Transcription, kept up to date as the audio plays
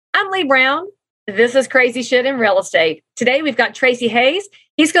I'm Leigh Brown. This is Crazy Shit in Real Estate. Today we've got Tracy Hayes.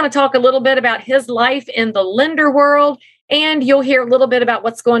 He's going to talk a little bit about his life in the lender world, and you'll hear a little bit about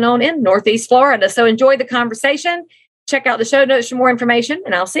what's going on in Northeast Florida. So enjoy the conversation. Check out the show notes for more information,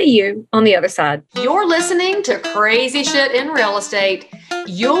 and I'll see you on the other side. You're listening to Crazy Shit in Real Estate.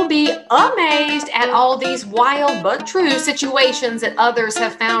 You'll be amazed at all these wild but true situations that others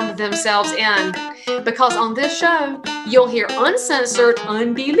have found themselves in. Because on this show, you'll hear uncensored,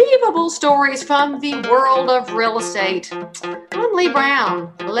 unbelievable stories from the world of real estate. I'm Leigh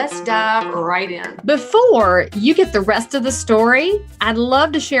Brown. Let's dive right in. Before you get the rest of the story, I'd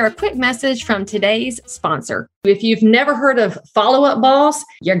love to share a quick message from today's sponsor. If you've never heard of Follow Up Boss,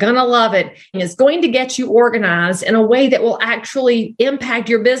 you're going to love it. And it's going to get you organized in a way that will actually impact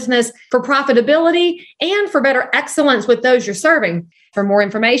your business for profitability and for better excellence with those you're serving. For more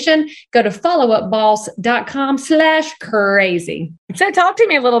information, go to followupboss.com/crazy. So talk to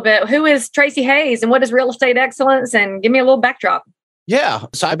me a little bit. Who is Tracy Hayes and what is real estate excellence? And give me a little backdrop. Yeah.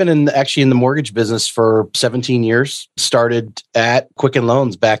 So I've been in the mortgage business for 17 years. Started at Quicken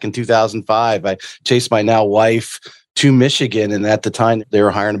Loans back in 2005. I chased my now wife to Michigan. And at the time, they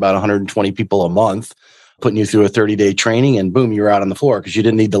were hiring about 120 people a month, putting you through a 30-day training, and boom, you were out on the floor because you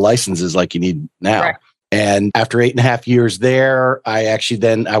didn't need the licenses like you need now. Right. And after 8.5 years there, I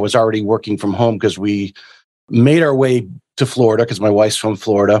was already working from home because we made our way to Florida because my wife's from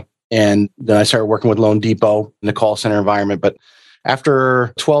Florida. And then I started working with Loan Depot in the call center environment. But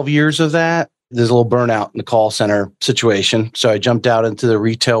after 12 years of that, there's a little burnout in the call center situation. So I jumped out into the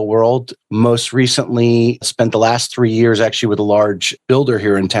retail world. Most recently, spent the last 3 years actually with a large builder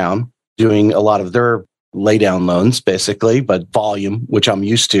here in town, doing a lot of their lay down loans, basically, but volume, which I'm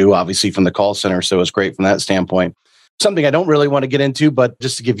used to, obviously, from the call center. So it's great from that standpoint. Something I don't really want to get into, but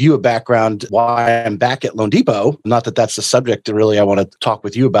just to give you a background why I'm back at Loan Depot, not that that's the subject that really I want to talk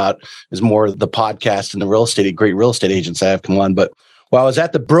with you about, is more the podcast and the great real estate agents I have come on. But while I was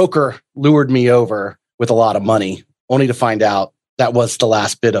at the broker lured me over with a lot of money, only to find out that was the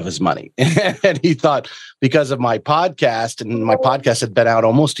last bit of his money. And he thought because of my podcast, and my podcast had been out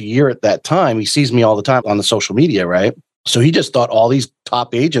almost a year at that time, he sees me all the time on the social media, right? So he just thought all these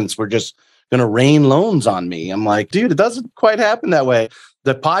top agents were just going to rain loans on me. I'm like, dude, it doesn't quite happen that way.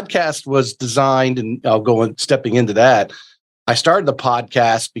 The podcast was designed, and I'll go on stepping into that. I started the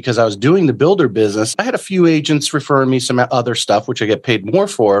podcast because I was doing the builder business. I had a few agents referring me some other stuff, which I get paid more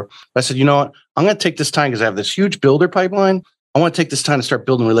for. But I said, you know what? I'm going to take this time because I have this huge builder pipeline. I want to take this time to start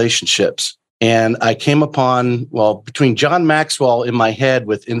building relationships. And I came upon, between John Maxwell in my head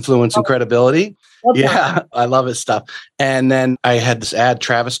with influence and credibility. Okay. Yeah, I love his stuff. And then I had this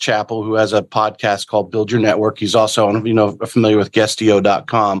Travis Chappell, who has a podcast called Build Your Network. He's also, familiar with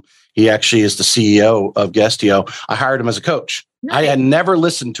Guestio.com. He actually is the CEO of Guestio. I hired him as a coach. Nice. I had never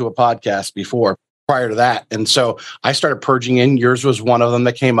listened to a podcast before prior to that. And so I started purging in. Yours was one of them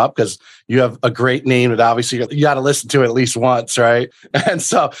that came up because you have a great name that obviously you got to listen to it at least once, right? And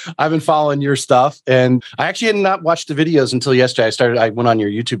so I've been following your stuff. And I actually had not watched the videos until yesterday. I went on your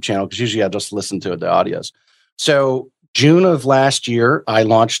YouTube channel because usually I just listen to the audios. So June of last year, I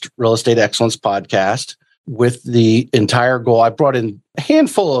launched Real Estate Excellence Podcast with the entire goal. I brought in a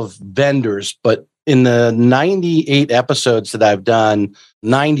handful of vendors, but in the 98 episodes that I've done,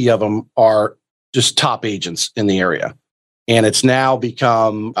 90 of them are just top agents in the area. And it's now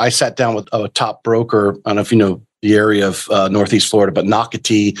become, I sat down with a top broker. I don't know if you know the area of Northeast Florida, but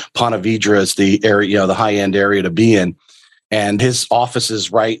Nocatee, Ponte Vedra is the area, the high-end area to be in. And his office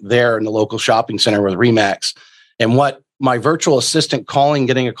is right there in the local shopping center with Remax. And what my virtual assistant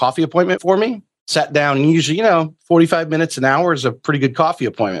getting a coffee appointment for me, sat down, and usually, 45 minutes, an hour is a pretty good coffee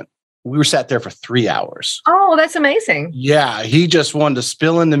appointment. We were sat there for 3 hours. Oh, that's amazing. Yeah. He just wanted to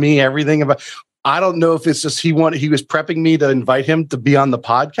spill into me everything about, I don't know if it's just he was prepping me to invite him to be on the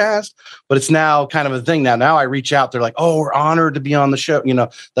podcast, but it's now kind of a thing. Now I reach out, they're like, oh, we're honored to be on the show,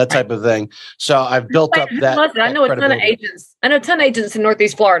 that type of thing. So I've built up that. Who was it? I know a ton of agents. I know a ton of agents in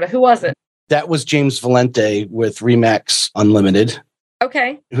Northeast Florida. Who was it? That was James Valente with Remax Unlimited.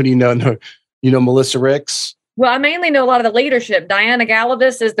 Okay. Who do you know? You know Melissa Ricks? Well, I mainly know a lot of the leadership. Diana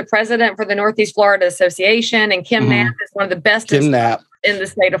Galavis is the president for the Northeast Florida Association, and Kim Knapp is one of the best in the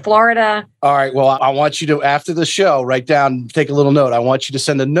state of Florida. All right. Well, I want you to, after the show, take a little note. I want you to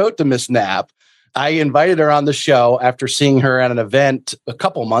send a note to Miss Knapp. I invited her on the show after seeing her at an event a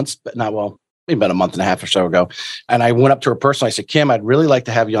couple months, but maybe about a month and a half or so ago. And I went up to her personally. I said, Kim, I'd really like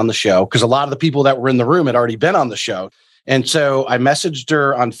to have you on the show because a lot of the people that were in the room had already been on the show. And so I messaged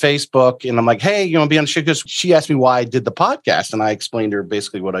her on Facebook and I'm like, hey, you want to be on the show? Because she asked me why I did the podcast. And I explained to her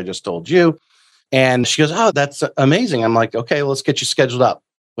basically what I just told you. And she goes, oh, that's amazing. I'm like, okay, let's get you scheduled up.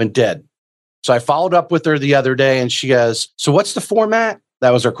 went dead. So I followed up with her the other day and she goes, so what's the format?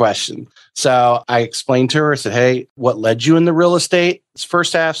 That was her question. So I explained to her, I said, hey, what led you into real estate? It's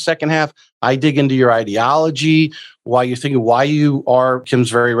first half, second half. I dig into your ideology, why you're thinking, why you are. Kim's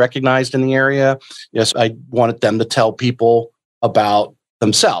very recognized in the area. Yes, I wanted them to tell people about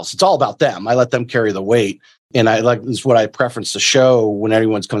themselves. It's all about them. I let them carry the weight. And this is what I preference the show when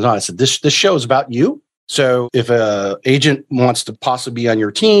anyone comes on. I said, this show is about you. So if a agent wants to possibly be on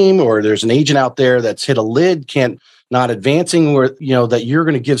your team, or there's an agent out there that's hit a lid, not advancing, or that you're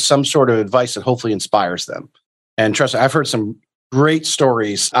going to give some sort of advice that hopefully inspires them. And trust me, I've heard some great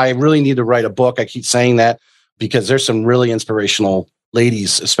stories. I really need to write a book. I keep saying that because there's some really inspirational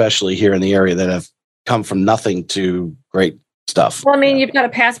ladies, especially here in the area, that have come from nothing to great stuff. Well, I mean, you've got a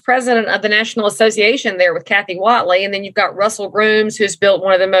past president of the National Association there with Kathy Watley, and then you've got Russell Grooms, who's built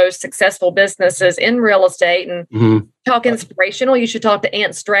one of the most successful businesses in real estate. And talk inspirational, you should talk to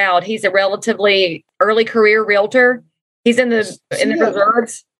Ant Stroud. He's a relatively early career realtor. He's in the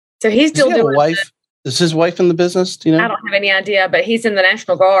reserves, so he's still doing. Wife? Is his wife in the business? Do you know? I don't have any idea, but he's in the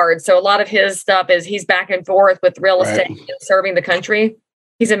National Guard, so a lot of his stuff is he's back and forth with real estate and serving the country.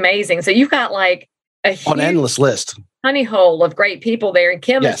 He's amazing. So you've got like an endless list. Honey hole of great people there, and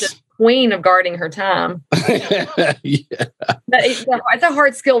Kim is just queen of guarding her time. But it's a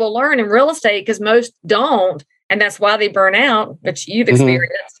hard skill to learn in real estate because most don't, and that's why they burn out, which you've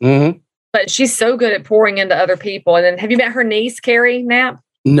experienced. But she's so good at pouring into other people. And then, have you met her niece, Carrie Knapp?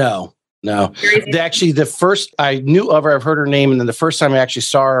 No. Actually, the first I knew of her, I've heard her name, and then the first time I actually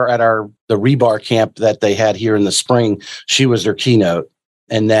saw her at the rebar camp that they had here in the spring, she was their keynote.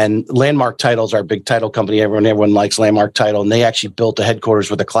 And then Landmark Title is our big title company. Everyone likes Landmark Title. And they actually built a headquarters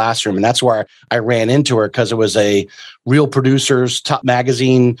with a classroom. And that's where I ran into her, because it was a Real Producers Top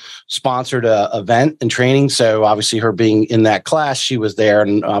Magazine sponsored event and training. So obviously her being in that class, she was there.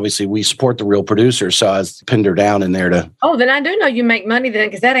 And obviously we support the Real Producers. So I pinned her down in there to. Oh, then I do know you make money then,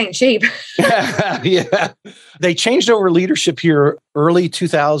 because that ain't cheap. Yeah. They changed over leadership here early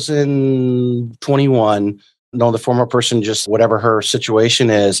 2021. The former person, just whatever her situation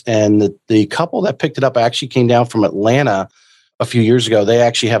is. And the couple that picked it up actually came down from Atlanta a few years ago. They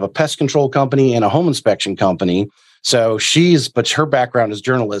actually have a pest control company and a home inspection company. So but her background is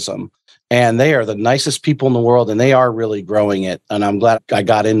journalism, and they are the nicest people in the world, and they are really growing it. And I'm glad I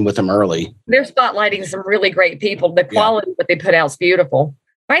got in with them early. They're spotlighting some really great people. The quality that they put out is beautiful.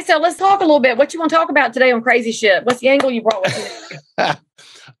 All right, so let's talk a little bit. What you want to talk about today on Crazy Shit? What's the angle you brought with you?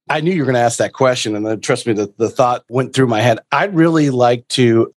 I knew you were going to ask that question, and then trust me, the thought went through my head. I'd really like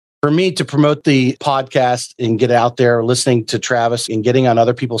to promote the podcast and get out there listening to Travis and getting on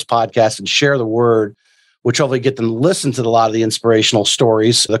other people's podcasts and share the word, which hopefully get them to listen to a lot of the inspirational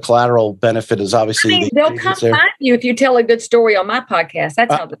stories. The collateral benefit is obviously they'll come find you if you tell a good story on my podcast.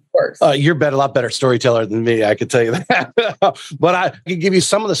 That's how this works. You're a lot better storyteller than me, I could tell you that. But I can give you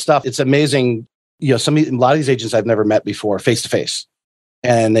some of the stuff. It's amazing. A lot of these agents I've never met before, face to face.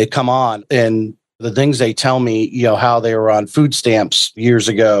 And they come on, and the things they tell me, how they were on food stamps years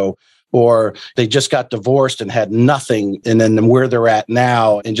ago, or they just got divorced and had nothing, and then where they're at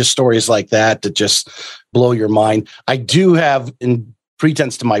now, and just stories like that just blow your mind. I do have, in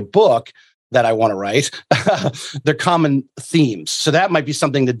pretense to my book that I want to write, they're common themes. So that might be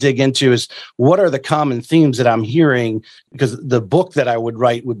something to dig into, is what are the common themes that I'm hearing? Because the book that I would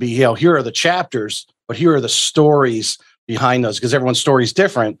write would be, here are the chapters, but here are the stories behind those, because everyone's story is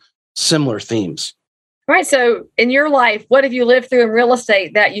different, similar themes. All right. So in your life, what have you lived through in real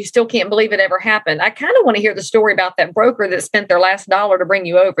estate that you still can't believe it ever happened? I kind of want to hear the story about that broker that spent their last dollar to bring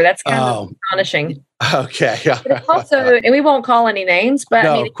you over. That's kind of astonishing. Okay. But also, and we won't call any names, but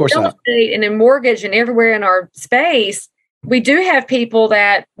no, of course in real estate and in mortgage and everywhere in our space, we do have people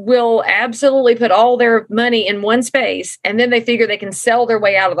that will absolutely put all their money in one space, and then they figure they can sell their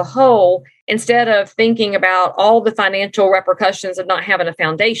way out of the hole instead of thinking about all the financial repercussions of not having a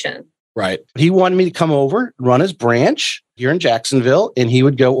foundation. Right. He wanted me to come over, run his branch here in Jacksonville, and he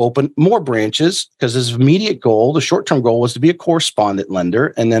would go open more branches, because his immediate goal, the short-term goal, was to be a correspondent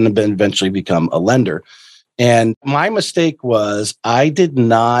lender and then eventually become a lender. And my mistake was I did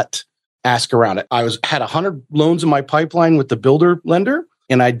not ask around it. I had 100 loans in my pipeline with the builder lender,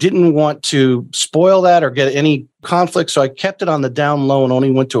 and I didn't want to spoil that or get any conflict. So I kept it on the down low and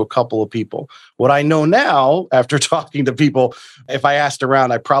only went to a couple of people. What I know now, after talking to people, if I asked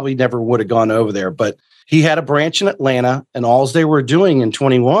around, I probably never would have gone over there. But he had a branch in Atlanta, and all they were doing in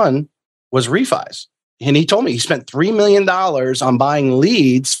 21 was refis. And he told me he spent $3 million on buying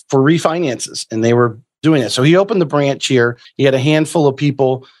leads for refinances, and they were doing it. So he opened the branch here. He had a handful of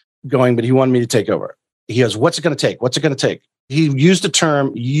people going, but he wanted me to take over. He goes, what's it going to take? What's it going to take? he used the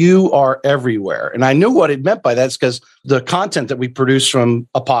term, you are everywhere. And I knew what it meant by that. It's because the content that we produce from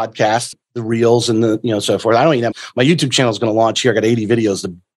a podcast, the reels and the, so forth. I don't even have, my YouTube channel is going to launch here. I got 80 videos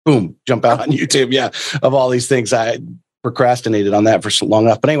to boom, jump out on YouTube. Yeah. Of all these things. I procrastinated on that for so long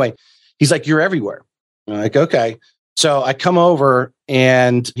enough. But anyway, he's like, you're everywhere. I'm like, okay. So I come over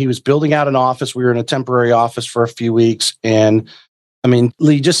and he was building out an office. We were in a temporary office for a few weeks. And I mean,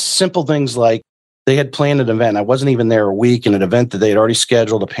 Leigh, just simple things like they had planned an event. I wasn't even there a week, in an event that they had already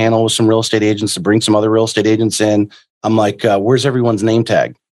scheduled, a panel with some real estate agents to bring some other real estate agents in. I'm like, where's everyone's name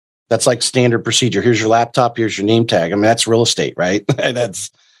tag? That's like standard procedure. Here's your laptop. Here's your name tag. I mean, that's real estate, right?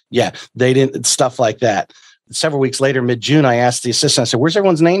 They didn't, stuff like that. Several weeks later, mid-June, I asked the assistant, I said, where's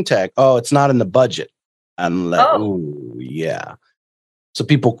everyone's name tag? Oh, it's not in the budget. I'm like, oh, yeah. So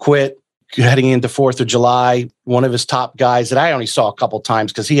people quit heading into 4th of July. One of his top guys that I only saw a couple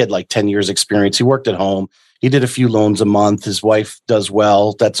times because he had like 10 years experience. He worked at home. He did a few loans a month. His wife does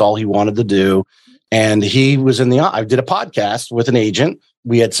well. That's all he wanted to do. And he was I did a podcast with an agent.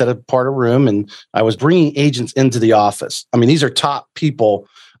 We had set apart a room and I was bringing agents into the office. I mean, these are top people.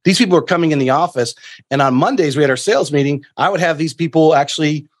 These people are coming in the office. And on Mondays, we had our sales meeting. I would have these people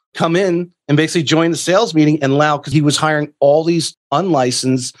actually come in and basically join the sales meeting and allow, because he was hiring all these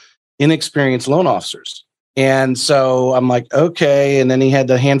unlicensed, inexperienced loan officers. And so I'm like, okay. And then he had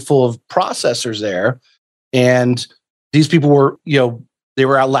a handful of processors there. And these people were, they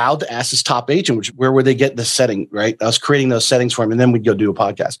were allowed to ask his top agent, where would they get the setting, right? I was creating those settings for him. And then we'd go do a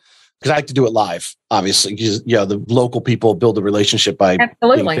podcast. Because I like to do it live, obviously. Because, the local people build a relationship by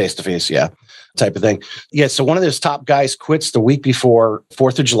being face-to-face, type of thing. Yeah, so one of his top guys quits the week before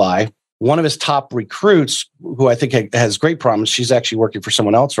 4th of July. One of his top recruits, who I think has great promise, she's actually working for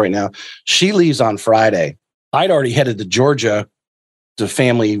someone else right now. She leaves on Friday. I'd already headed to Georgia to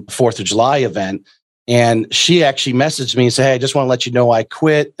family 4th of July event. And she actually messaged me and said, hey, I just want to let you know I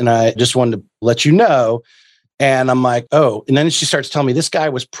quit. And I just wanted to let you know. And I'm like, oh, and then she starts telling me this guy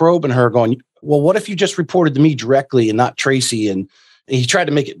was probing her going, well, what if you just reported to me directly and not Tracy? And he tried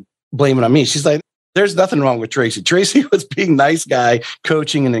to make it blame it on me. She's like, there's nothing wrong with Tracy. Tracy was being nice guy,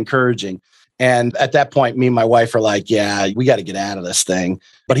 coaching and encouraging. And at that point, me and my wife are like, yeah, we got to get out of this thing.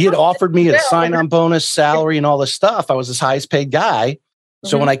 But he had offered me a sign-on bonus, salary, and all this stuff. I was his highest paid guy.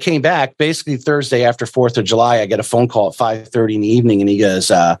 So when I came back, basically Thursday after 4th of July, I get a phone call at 5:30 in the evening. And he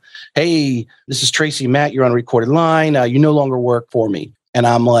goes, hey, this is Tracy Matt. You're on a recorded line. You no longer work for me. And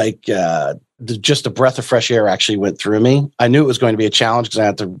I'm like, just a breath of fresh air actually went through me. I knew it was going to be a challenge because I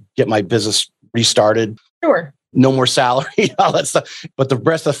had to get my business restarted. Sure. No more salary, all that stuff. But the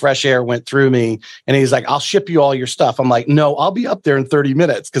breath of fresh air went through me. And he's like, I'll ship you all your stuff. I'm like, no, I'll be up there in 30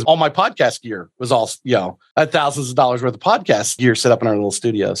 minutes. Because all my podcast gear was all, I had thousands of dollars worth of podcast gear set up in our little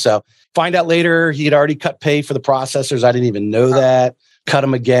studio. So find out later, he had already cut pay for the processors. I didn't even know that. Cut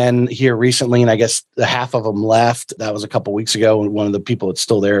them again here recently. And I guess the half of them left. That was a couple of weeks ago. And one of the people that's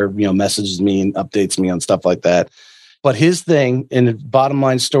still there, messages me and updates me on stuff like that. But his thing, and the bottom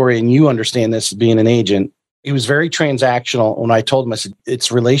line story, and you understand this being an agent, he was very transactional. When I told him, I said,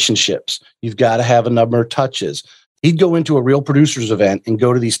 it's relationships. You've got to have a number of touches. He'd go into a real producers event and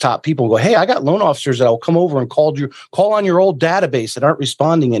go to these top people and go, hey, I got loan officers that will come over and call on your old database that aren't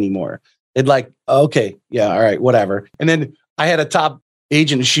responding anymore. They'd like, okay, yeah, all right, whatever. And then I had a top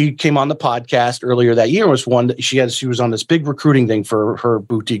agent. She came on the podcast earlier that year. Was one that she was on this big recruiting thing for her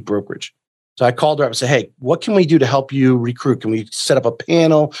boutique brokerage. So I called her up and said, hey, what can we do to help you recruit? Can we set up a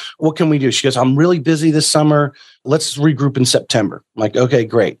panel? What can we do? She goes, I'm really busy this summer. Let's regroup in September. I'm like, okay,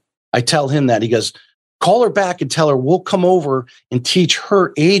 great. I tell him that. He goes, call her back and tell her we'll come over and teach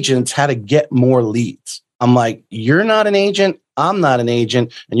her agents how to get more leads. I'm like, you're not an agent. I'm not an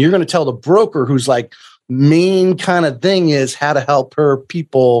agent. And you're going to tell the broker who's like, main kind of thing is how to help her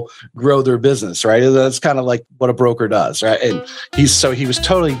people grow their business, right? That's kind of like what a broker does, right? And he was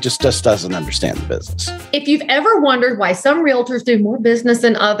totally just doesn't understand the business. If you've ever wondered why some realtors do more business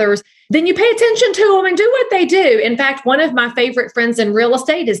than others, then you pay attention to them and do what they do. In fact, one of my favorite friends in real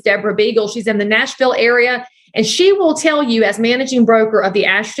estate is Deborah Beagle. She's in the Nashville area, and she will tell you, as managing broker of the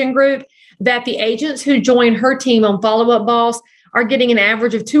Ashton Group, that the agents who join her team on Follow Up Boss are getting an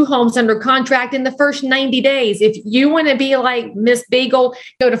average of 2 homes under contract in the first 90 days. If you want to be like Miss Beagle,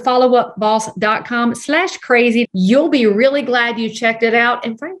 go to followupboss.com/crazy. You'll be really glad you checked it out.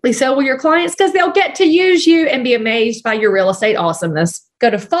 And frankly, so will your clients, because they'll get to use you and be amazed by your real estate awesomeness. Go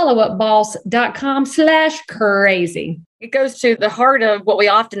to followupboss.com/crazy. It goes to the heart of what we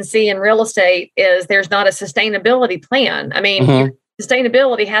often see in real estate is there's not a sustainability plan. I mean, your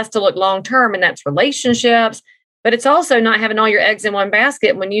sustainability has to look long-term, and that's relationships. But it's also not having all your eggs in one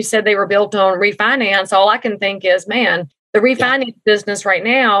basket. When you said they were built on refinance, all I can think is, man, The refinance business right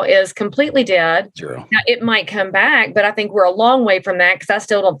now is completely dead. Zero. Now, it might come back, but I think we're a long way from that because I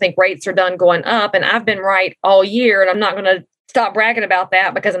still don't think rates are done going up. And I've been right all year, and I'm not going to stop bragging about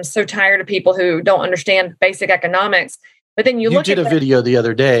that because I'm so tired of people who don't understand basic economics. But then you look did a video the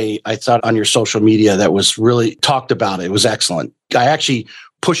other day, I thought, on your social media that was really talked about. It was excellent. I actually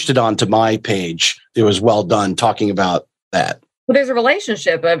pushed it onto my page. It was well done talking about that. Well, there's a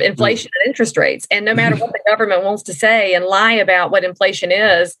relationship of inflation and interest rates. And no matter what the government wants to say and lie about what inflation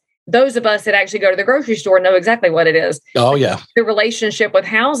is, those of us that actually go to the grocery store know exactly what it is. Oh, yeah. The relationship with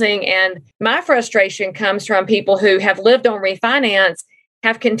housing. And my frustration comes from people who have lived on refinance,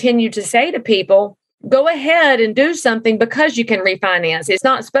 have continued to say to people, go ahead and do something because you can refinance. It's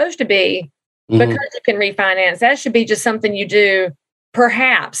not supposed to be because you can refinance. That should be just something you do.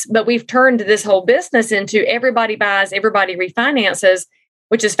 Perhaps, but we've turned this whole business into everybody buys, everybody refinances,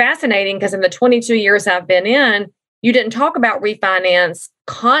 which is fascinating because in the 22 years I've been in, you didn't talk about refinance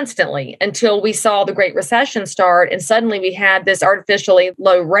constantly until we saw the Great Recession start. And suddenly we had this artificially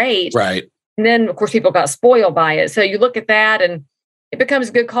low rate. Right. And then, of course, people got spoiled by it. So you look at that and it becomes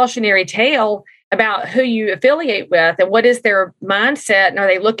a good cautionary tale about who you affiliate with and what is their mindset. And are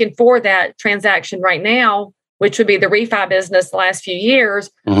they looking for that transaction right now, which would be the refi business the last few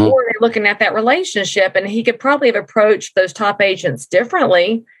years, or they're looking at that relationship. And he could probably have approached those top agents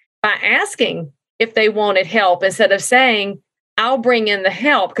differently by asking if they wanted help instead of saying, I'll bring in the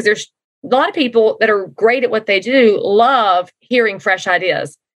help. Because there's a lot of people that are great at what they do, love hearing fresh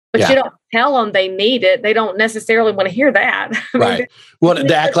ideas, but you don't tell them they need it. They don't necessarily want to hear that. Right. Well,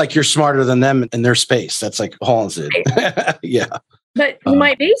 to act like you're smarter than them in their space. That's like Hollins did. Right. Yeah. But you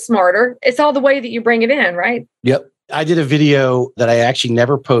might be smarter. It's all the way that you bring it in, right? Yep. I did a video that I actually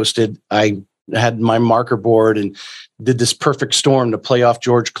never posted. I had my marker board and did this perfect storm to play off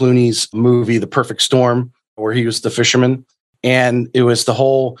George Clooney's movie, The Perfect Storm, where he was the fisherman. And it was the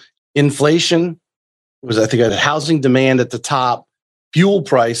whole inflation was, I think, a housing demand at the top, fuel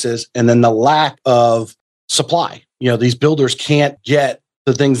prices, and then the lack of supply. These builders can't get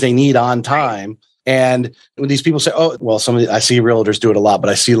the things they need on time. And when these people say, oh, well, I see realtors do it a lot, but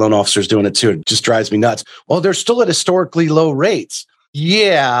I see loan officers doing it too. It just drives me nuts. Well, they're still at historically low rates.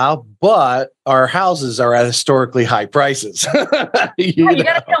 Yeah, but our houses are at historically high prices. You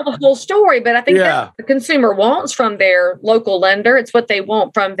got to tell the whole story. But I think that's what the consumer wants from their local lender. It's what they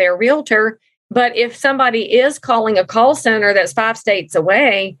want from their realtor. But if somebody is calling a call center that's 5 states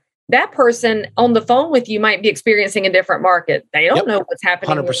away, that person on the phone with you might be experiencing a different market. They don't know what's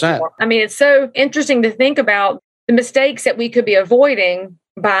happening. 100%. I mean, it's so interesting to think about the mistakes that we could be avoiding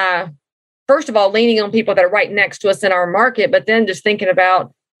by, first of all, leaning on people that are right next to us in our market, but then just thinking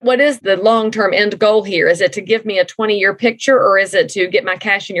about what is the long-term end goal here? Is it to give me a 20-year picture, or is it to get my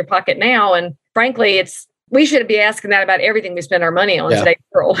cash in your pocket now? And frankly, we should be asking that about everything we spend our money on in today's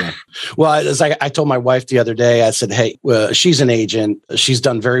world. Yeah. Well, it's like I told my wife the other day, I said, hey, she's an agent. She's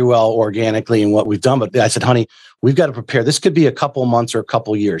done very well organically in what we've done. But I said, honey, we've got to prepare. This could be a couple months or a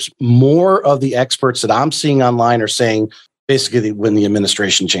couple years. More of the experts that I'm seeing online are saying basically when the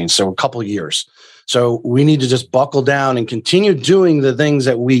administration changed. So a couple years. So we need to just buckle down and continue doing the things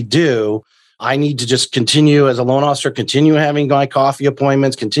that we do. I need to just continue as a loan officer, continue having my coffee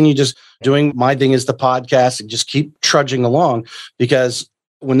appointments, continue just doing my thing as the podcast and just keep trudging along. Because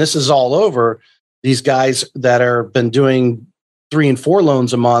when this is all over, these guys that are been doing 3 and 4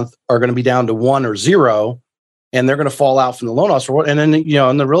 loans a month are going to be down to 1 or 0, and they're going to fall out from the loan officer. And then,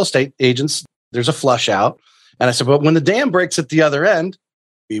 in the real estate agents, there's a flush out. And I said, but when the dam breaks at the other end,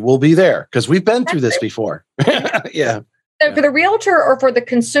 we will be there because we've been through this before. Yeah. So for the realtor or for the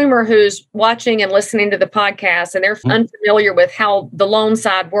consumer who's watching and listening to the podcast and they're unfamiliar with how the loan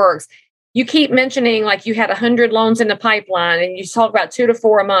side works, you keep mentioning like you had 100 loans in the pipeline and you talk about 2 to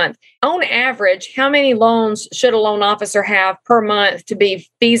 4 a month. On average, how many loans should a loan officer have per month to be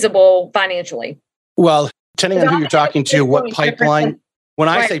feasible financially? Well, depending on who you're talking to, what pipeline. When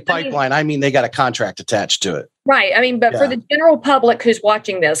I say pipeline, I mean they got a contract attached to it. Right. I mean, but for the general public who's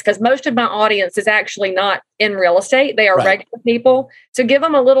watching this, because most of my audience is actually not in real estate, they are regular people. So give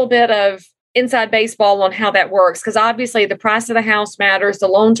them a little bit of inside baseball on how that works. Because obviously the price of the house matters, the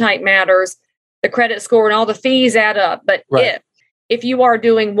loan type matters, the credit score and all the fees add up. But if you are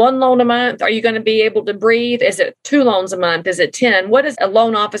doing 1 loan a month, are you going to be able to breathe? Is it 2 loans a month? Is it 10? What does a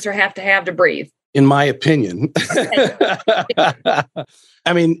loan officer have to breathe? In my opinion,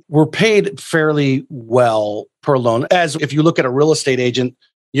 I mean, we're paid fairly well per loan. As if you look at a real estate agent,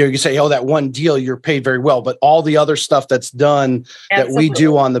 you say, oh, that one deal, you're paid very well. But all the other stuff that's done that we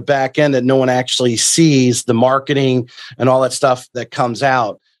do on the back end that no one actually sees, the marketing and all that stuff that comes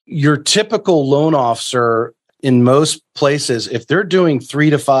out, your typical loan officer in most places, if they're doing 3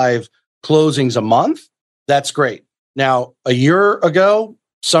 to 5 closings a month, that's great. Now, a year ago,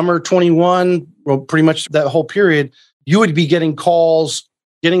 summer 21, well, pretty much that whole period, you would be getting calls,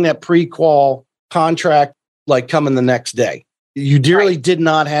 getting that pre-qual contract like coming the next day. You dearly did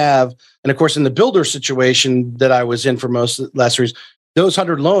not have, and of course, in the builder situation that I was in for most of the last years, those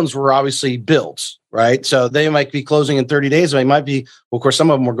 100 loans were obviously builds, right? So they might be closing in 30 days. They might be, well, of course, some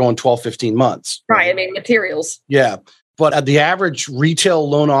of them were going 12, 15 months. Right. I mean, materials. Yeah. But at the average retail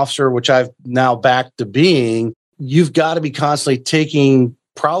loan officer, which I've now back to being, you've got to be constantly taking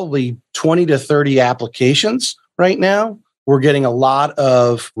probably 20 to 30 applications right now. We're getting a lot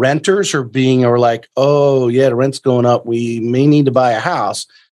of renters or like, oh, yeah, the rent's going up. We may need to buy a house.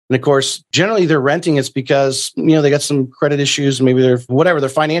 And of course, generally they're renting it's because, they got some credit issues. Maybe their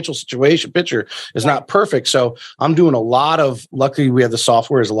financial picture is not perfect. So I'm doing a lot of, luckily we have the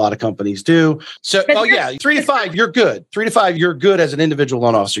software as a lot of companies do. So, 3 to 5, you're good. 3 to 5, you're good as an individual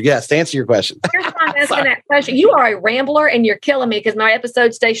loan officer. Yes, to answer your question. Here's why I'm asking that question. You are a rambler and you're killing me because my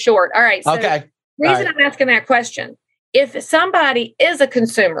episodes stay short. All right. So okay. The reason I'm asking that question, if somebody is a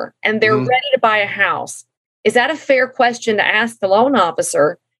consumer and they're ready to buy a house, is that a fair question to ask the loan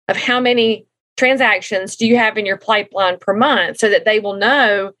officer of how many transactions do you have in your pipeline per month so that they will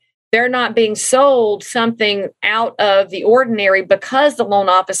know they're not being sold something out of the ordinary because the loan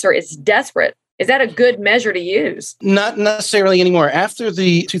officer is desperate? Is that a good measure to use? Not necessarily anymore. After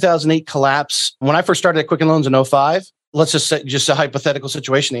the 2008 collapse, when I first started at Quicken Loans in 2005, let's just say just a hypothetical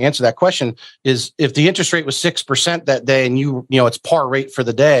situation to answer that question is if the interest rate was 6% that day and it's par rate for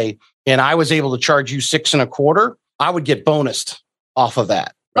the day and I was able to charge you 6.25%, I would get bonused off of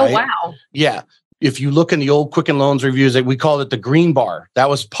that. Right? Oh, wow. Yeah. If you look in the old Quicken Loans reviews, we called it the green bar. That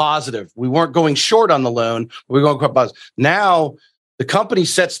was positive. We weren't going short on the loan. We were going positive. Now the company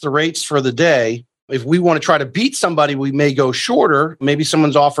sets the rates for the day. If we want to try to beat somebody, we may go shorter. Maybe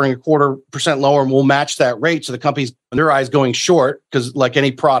someone's offering 0.25% lower and we'll match that rate. So the company's in their eyes going short because like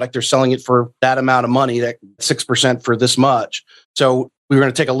any product, they're selling it for that amount of money, that 6% for this much. So we were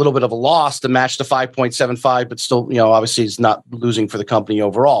going to take a little bit of a loss to match the 5.75, but still, obviously it's not losing for the company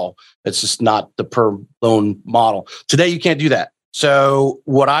overall. It's just not the per loan model. Today, you can't do that. So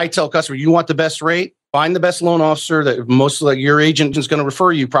what I tell customers, you want the best rate, find the best loan officer that most of your agent is going to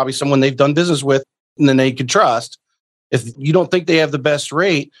refer you, probably someone they've done business with and then they can trust. If you don't think they have the best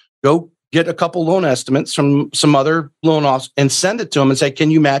rate, go get a couple loan estimates from some other loan officers and send it to them and say,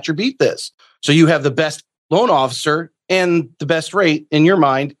 can you match or beat this? So you have the best loan officer and the best rate in your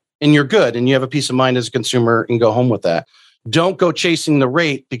mind and you're good. And you have a peace of mind as a consumer and go home with that. Don't go chasing the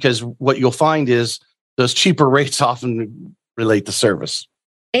rate because what you'll find is those cheaper rates often relate to service.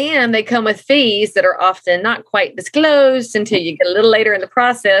 And they come with fees that are often not quite disclosed until you get a little later in the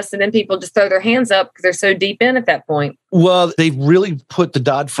process. And then people just throw their hands up because they're so deep in at that point. Well, they really put the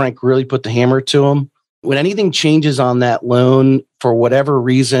Dodd-Frank really put the hammer to them. When anything changes on that loan for whatever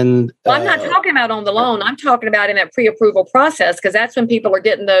reason. Well, I'm not talking about on the loan. I'm talking about in that pre-approval process because that's when people are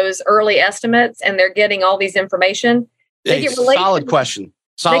getting those early estimates and they're getting all these information. They get solid question.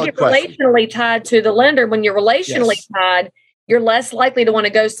 They get relationally tied to the lender. When you're relationally tied, you're less likely to want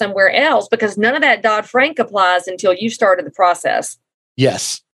to go somewhere else because none of that Dodd-Frank applies until you started the process.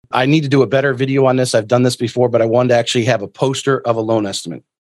 Yes. I need to do a better video on this. I've done this before, but I wanted to actually have a poster of a loan estimate.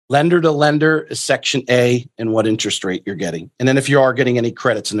 Lender to lender is Section A and what interest rate you're getting. And then if you are getting any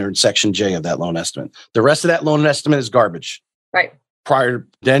credits, and they're in Section J of that loan estimate. The rest of that loan estimate is garbage. Right.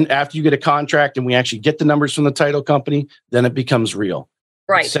 Then after you get a contract and we actually get the numbers from the title company, then it becomes real.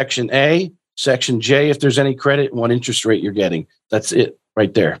 Right. Section A, Section J, if there's any credit, and what interest rate you're getting. That's it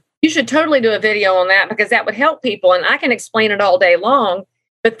right there. You should totally do a video on that because that would help people. And I can explain it all day long,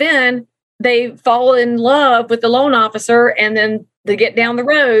 but then they fall in love with the loan officer and then they get down the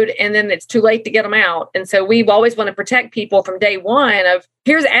road and then it's too late to get them out. And so we always want to protect people from day one of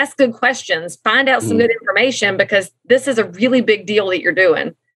here's ask good questions, find out some good information because this is a really big deal that you're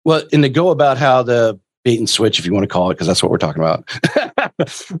doing. Well, and to go about how the bait and switch, if you want to call it, because that's what we're talking about.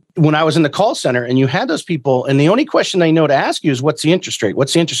 When I was in the call center and you had those people and the only question they know to ask you is what's the interest rate?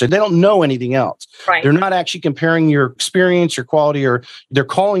 What's the interest rate? They don't know anything else. Right. They're not actually comparing your experience, your quality, or they're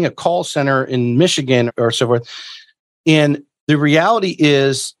calling a call center in Michigan or so forth. And the reality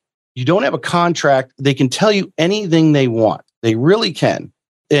is you don't have a contract. They can tell you anything they want. They really can.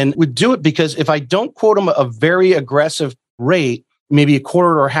 And would do it because if I don't quote them a very aggressive rate, maybe 1/4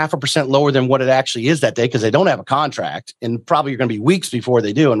 or 0.5% lower than what it actually is that day because they don't have a contract and probably you're going to be weeks before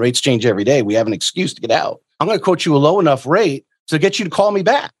they do and rates change every day. We have an excuse to get out. I'm going to quote you a low enough rate to get you to call me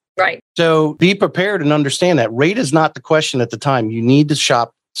back. Right. So be prepared and understand that rate is not the question at the time. You need to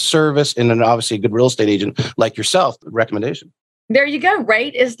shop service, and then obviously a good real estate agent like yourself, recommendation. There you go.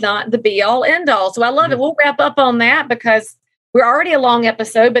 Rate is not the be all end all. So I love it. We'll wrap up on that because we're already a long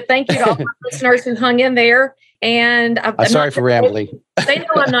episode, but thank you to all my listeners who hung in there. And I'm sorry for rambling. They know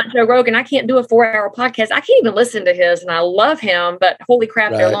I'm not Joe Rogan. I can't do a 4-hour podcast. I can't even listen to his, and I love him, but holy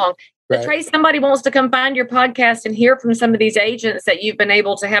crap, they're long. But Trace, somebody wants to come find your podcast and hear from some of these agents that you've been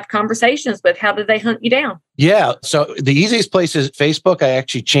able to have conversations with. How did they hunt you down? Yeah. So the easiest place is Facebook. I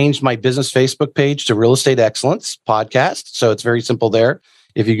actually changed my business Facebook page to Real Estate Excellence Podcast. So it's very simple there.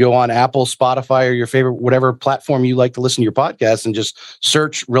 If you go on Apple, Spotify, or your favorite, whatever platform you like to listen to your podcast and just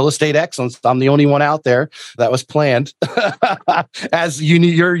search Real Estate Excellence, I'm the only one out there. That was planned, as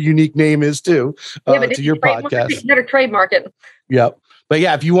your unique name is too, to your podcast. You better trademark it. Yep. But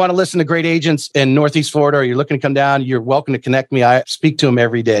yeah, if you want to listen to great agents in Northeast Florida, or you're looking to come down, you're welcome to connect me. I speak to them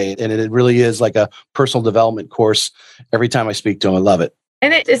every day, and it really is like a personal development course every time I speak to them. I love it.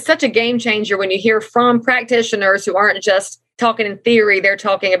 And it's such a game changer when you hear from practitioners who aren't just talking in theory, they're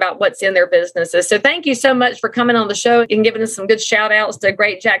talking about what's in their businesses. So thank you so much for coming on the show and giving us some good shout outs to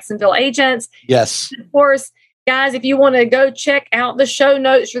great Jacksonville agents. Yes. Of course, guys, if you want to go check out the show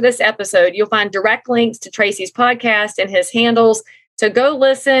notes for this episode, you'll find direct links to Tracy's podcast and his handles. So go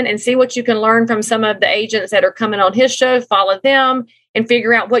listen and see what you can learn from some of the agents that are coming on his show. Follow them and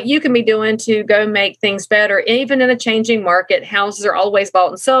figure out what you can be doing to go make things better. Even in a changing market, houses are always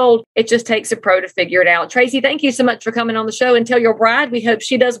bought and sold. It just takes a pro to figure it out. Tracy, thank you so much for coming on the show. And tell your bride, we hope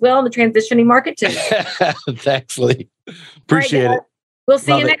she does well in the transitioning market too. Thanks, Leigh. Appreciate it. We'll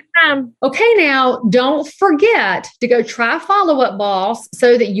see you next time. Okay, now don't forget to go try Follow Up Boss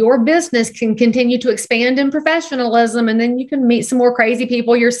so that your business can continue to expand in professionalism, and then you can meet some more crazy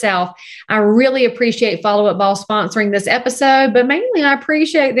people yourself. I really appreciate Follow Up Boss sponsoring this episode, but mainly I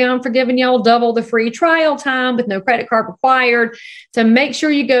appreciate them for giving y'all double the free trial time with no credit card required. So make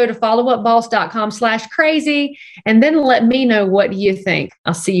sure you go to followupboss.com/crazy and then let me know what you think.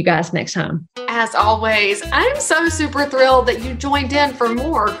 I'll see you guys next time. As always, I'm so super thrilled that you joined in for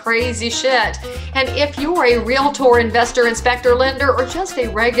more crazy shit. And if you're a realtor, investor, inspector, lender, or just a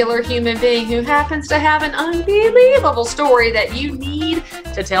regular human being who happens to have an unbelievable story that you need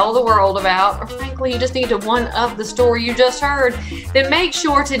to tell the world about, or frankly, you just need to one-up the story you just heard, then make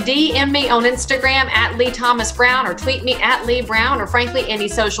sure to DM me on Instagram at Leigh Thomas Brown, or tweet me at Leigh Brown, or frankly, any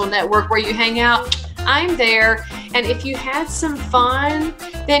social network where you hang out. I'm there. And if you had some fun,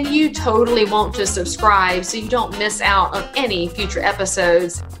 then you totally want to subscribe so you don't miss out on any future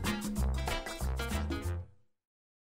episodes.